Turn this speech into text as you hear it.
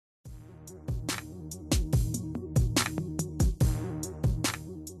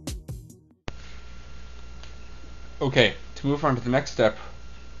Okay, to move on to the next step,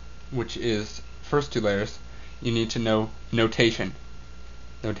 which is first two layers, you need to know notation.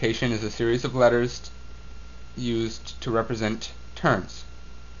 Notation is a series of letters used to represent turns.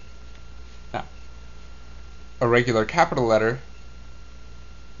 Now, a regular capital letter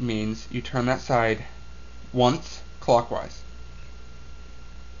means you turn that side once clockwise.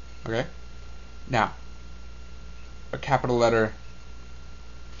 Okay? Now, a capital letter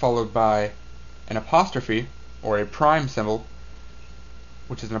followed by an apostrophe or a prime symbol,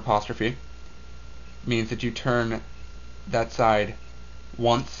 which is an apostrophe, means that you turn that side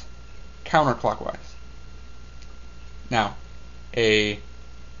once counterclockwise. Now, a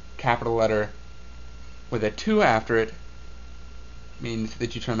capital letter with a 2 after it means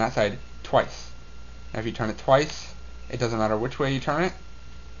that you turn that side twice. Now, if you turn it twice, it doesn't matter which way you turn it,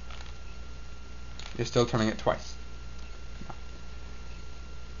 you're still turning it twice.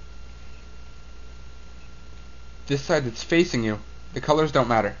 This side that's facing you, the colors don't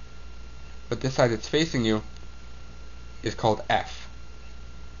matter, but this side that's facing you is called F.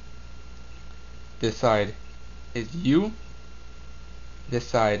 This side is U, this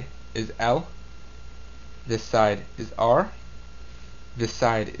side is L, this side is R, this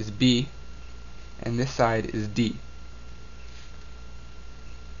side is B, and this side is D.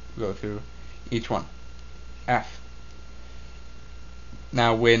 We'll go through each one. F.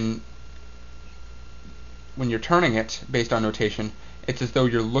 Now when you're turning it based on notation, it's as though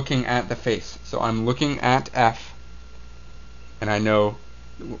you're looking at the face. So I'm looking at F, and I know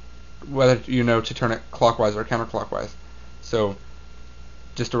whether you know to turn it clockwise or counterclockwise. So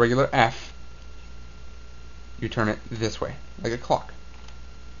just a regular F, you turn it this way, like a clock.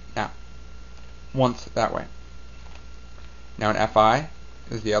 Now, once that way. Now an FI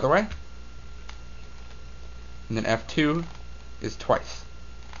is the other way, and then F2 is twice.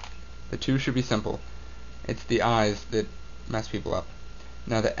 The 2 should be simple. It's the I's that mess people up.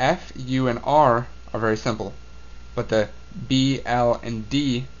 Now the F, U, and R are very simple, but the B, L, and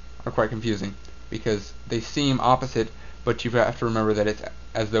D are quite confusing because they seem opposite, but you have to remember that it's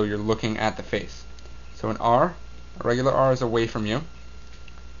as though you're looking at the face. So an R, a regular R is away from you,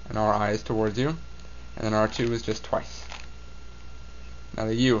 an RI is towards you, and then R2 is just twice. Now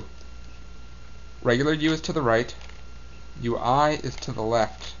the U, regular U is to the right, UI is to the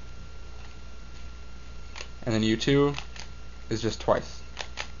left, and then U2 is just twice.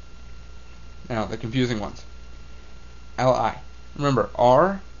 Now the confusing ones. LI. Remember,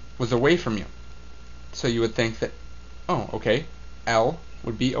 R was away from you. So you would think that, oh, okay, L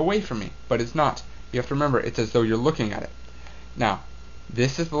would be away from me, but it's not. You have to remember, it's as though you're looking at it. Now,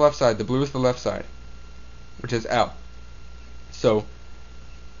 this is the left side, the blue is the left side, which is L. So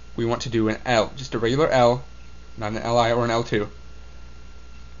we want to do an L, just a regular L, not an LI or an L2.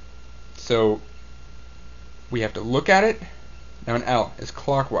 So we have to look at it. Now an L is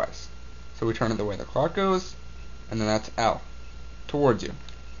clockwise. So we turn it the way the clock goes, and then that's L, towards you.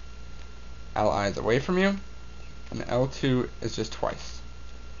 LI is away from you, and the L2 is just twice.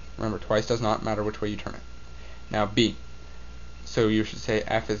 Remember, twice does not matter which way you turn it. Now B. So you should say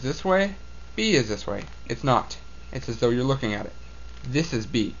F is this way, B is this way. It's not. It's as though you're looking at it. This is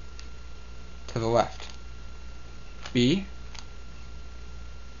B, to the left. B,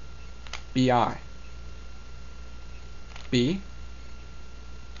 BI. B,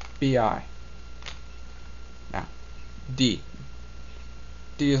 BI. Now, D.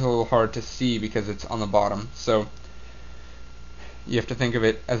 D is a little hard to see because it's on the bottom, so you have to think of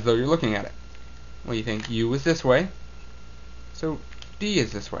it as though you're looking at it. Well, you think U is this way, so D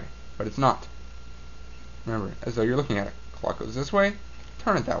is this way, but it's not. Remember, as though you're looking at it. Clock goes this way,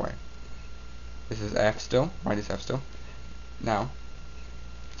 turn it that way. This is F still, right is F still. Now,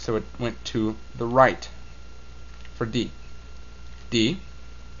 so it went to the right for D. D,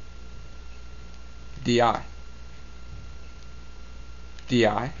 DI,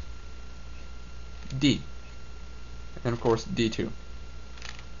 DI, D, and of course D2. D.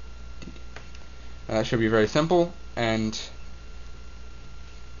 Now that should be very simple, and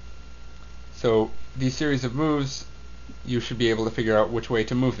so these series of moves, you should be able to figure out which way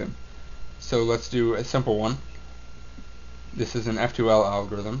to move them. So let's do a simple one. This is an F2L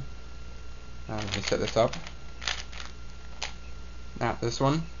algorithm. Let me set this up. Now this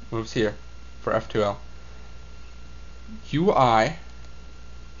one moves here for F2L. UI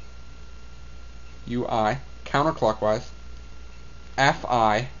counterclockwise,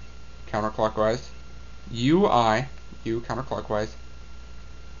 FI counterclockwise, U counterclockwise,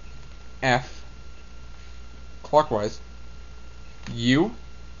 F clockwise, U,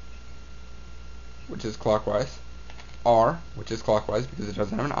 which is clockwise, R, which is clockwise because it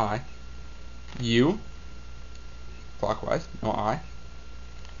doesn't have an I, U, clockwise, no I.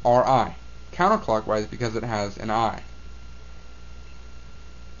 RI, counterclockwise because it has an I.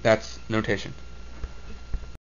 That's notation.